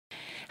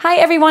Hi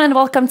everyone and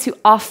welcome to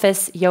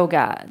Office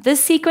Yoga.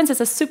 This sequence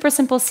is a super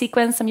simple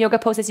sequence, some yoga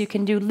poses you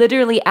can do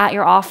literally at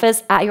your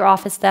office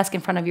desk in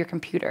front of your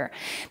computer.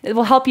 It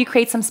will help you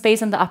create some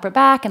space in the upper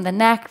back and the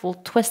neck. We'll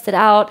twist it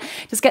out,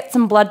 just get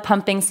some blood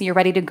pumping so you're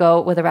ready to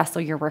go with the rest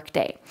of your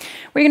workday.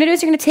 What you're gonna do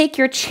is you're gonna take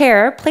your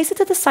chair, place it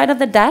to the side of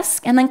the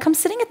desk, and then come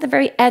sitting at the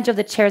very edge of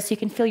the chair so you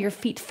can feel your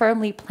feet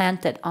firmly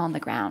planted on the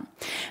ground.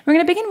 We're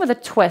gonna begin with a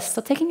twist.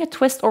 So taking a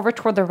twist over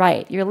toward the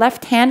right. Your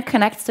left hand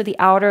connects to the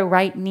outer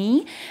right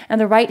knee and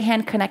the right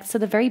hand connects to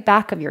the very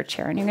back of your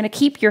chair. And you're going to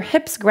keep your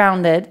hips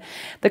grounded,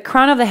 the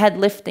crown of the head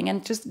lifting,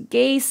 and just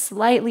gaze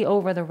slightly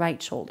over the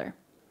right shoulder.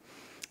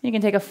 You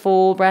can take a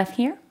full breath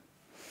here.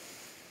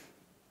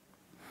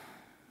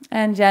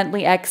 And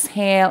gently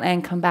exhale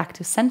and come back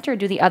to center.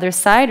 Do the other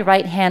side,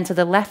 right hand to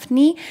the left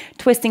knee,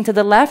 twisting to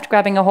the left,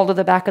 grabbing a hold of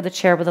the back of the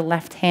chair with the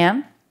left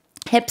hand.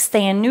 Hips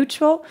stay in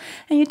neutral,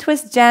 and you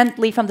twist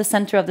gently from the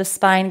center of the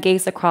spine,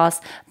 gaze across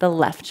the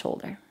left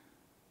shoulder.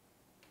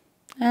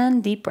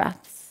 And deep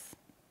breaths.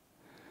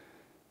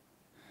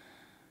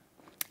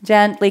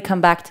 Gently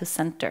come back to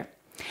center.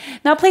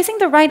 Now placing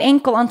the right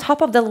ankle on top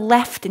of the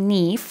left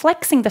knee,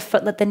 flexing the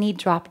foot, let the knee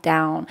drop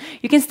down.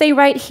 You can stay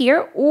right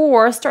here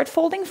or start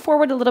folding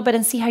forward a little bit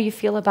and see how you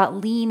feel about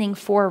leaning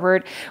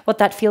forward, what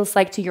that feels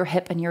like to your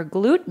hip and your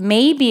glute.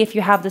 Maybe if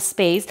you have the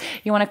space,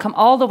 you want to come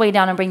all the way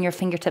down and bring your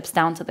fingertips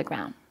down to the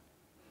ground.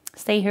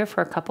 Stay here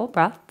for a couple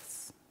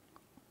breaths.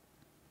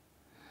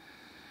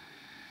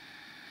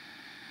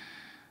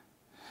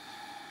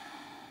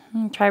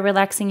 And try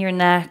relaxing your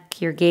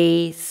neck, your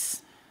gaze.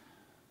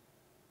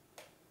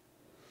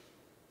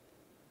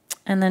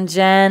 And then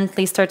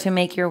gently start to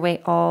make your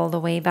way all the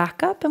way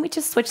back up. And we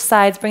just switch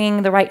sides,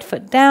 bringing the right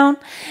foot down.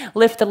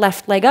 Lift the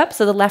left leg up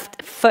so the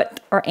left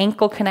foot or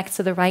ankle connects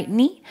to the right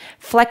knee.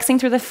 Flexing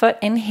through the foot,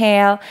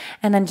 inhale,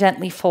 and then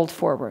gently fold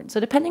forward. So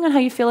depending on how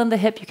you feel in the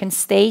hip, you can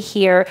stay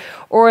here.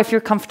 Or if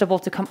you're comfortable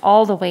to come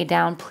all the way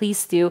down,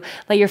 please do.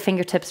 Let your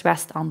fingertips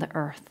rest on the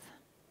earth.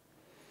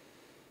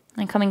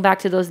 And coming back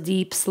to those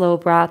deep, slow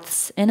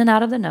breaths in and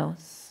out of the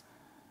nose.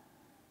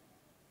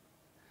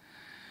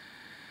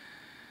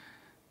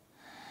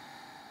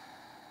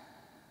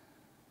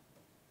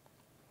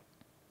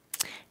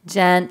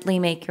 Gently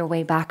make your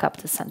way back up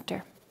to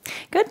center.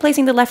 Good,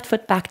 placing the left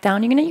foot back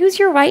down. You're going to use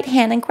your right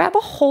hand and grab a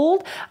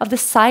hold of the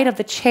side of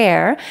the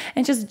chair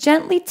and just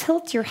gently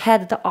tilt your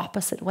head the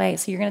opposite way.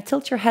 So you're going to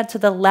tilt your head to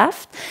the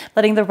left,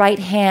 letting the right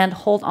hand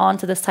hold on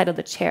to the side of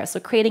the chair. So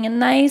creating a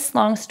nice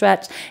long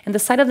stretch in the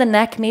side of the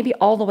neck, maybe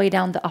all the way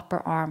down the upper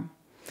arm.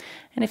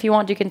 And if you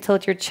want, you can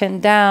tilt your chin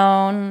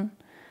down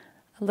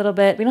a little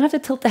bit. We don't have to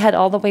tilt the head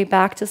all the way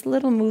back, just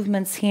little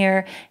movements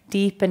here,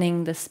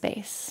 deepening the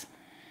space.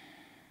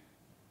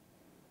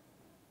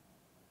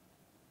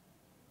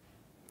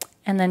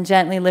 And then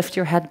gently lift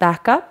your head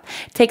back up.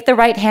 Take the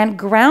right hand,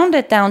 ground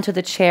it down to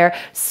the chair,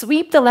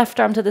 sweep the left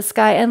arm to the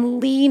sky, and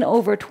lean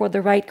over toward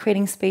the right,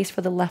 creating space for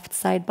the left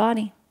side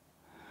body.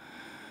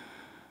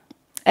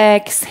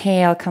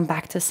 Exhale, come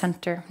back to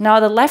center. Now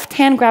the left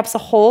hand grabs a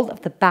hold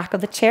of the back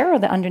of the chair or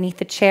the underneath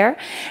the chair,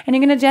 and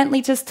you're going to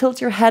gently just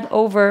tilt your head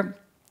over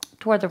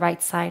toward the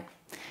right side.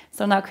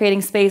 So now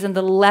creating space in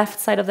the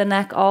left side of the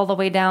neck all the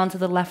way down to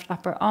the left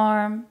upper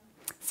arm.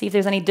 See if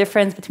there's any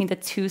difference between the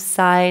two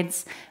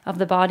sides of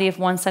the body, if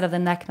one side of the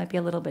neck might be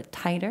a little bit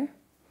tighter.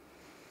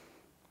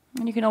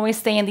 And you can always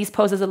stay in these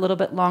poses a little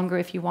bit longer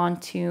if you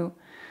want to.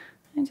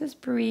 And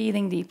just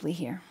breathing deeply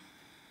here.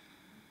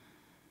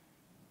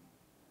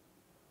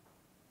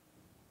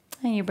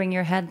 And you bring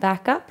your head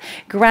back up,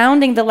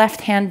 grounding the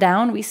left hand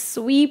down. We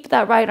sweep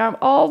that right arm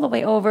all the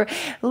way over,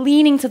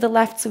 leaning to the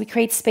left so we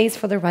create space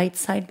for the right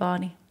side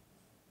body.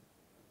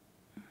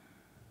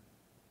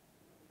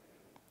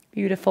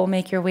 Beautiful.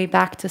 Make your way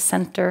back to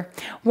center.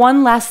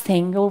 One last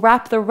thing. You'll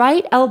wrap the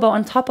right elbow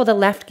on top of the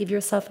left. Give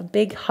yourself a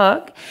big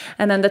hug.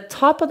 And then the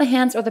top of the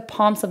hands or the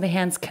palms of the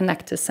hands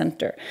connect to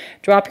center.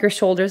 Drop your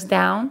shoulders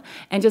down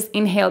and just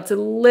inhale to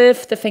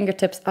lift the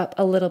fingertips up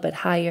a little bit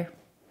higher.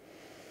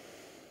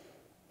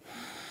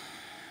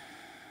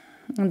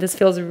 And this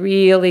feels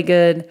really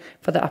good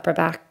for the upper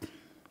back.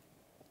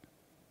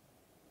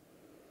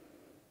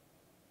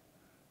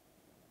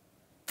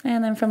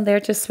 And then from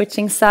there, just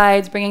switching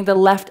sides, bringing the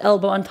left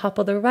elbow on top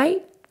of the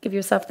right. Give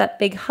yourself that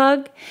big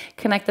hug.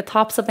 Connect the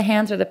tops of the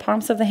hands or the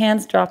palms of the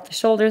hands. Drop the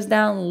shoulders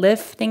down,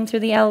 lifting through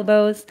the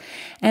elbows,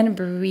 and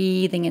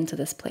breathing into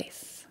this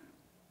place.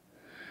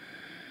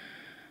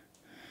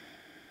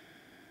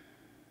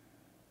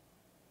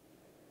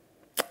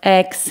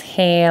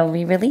 Exhale,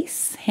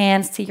 re-release.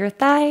 Hands to your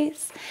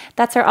thighs.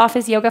 That's our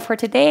office yoga for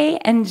today.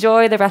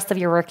 Enjoy the rest of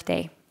your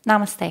workday.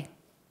 Namaste.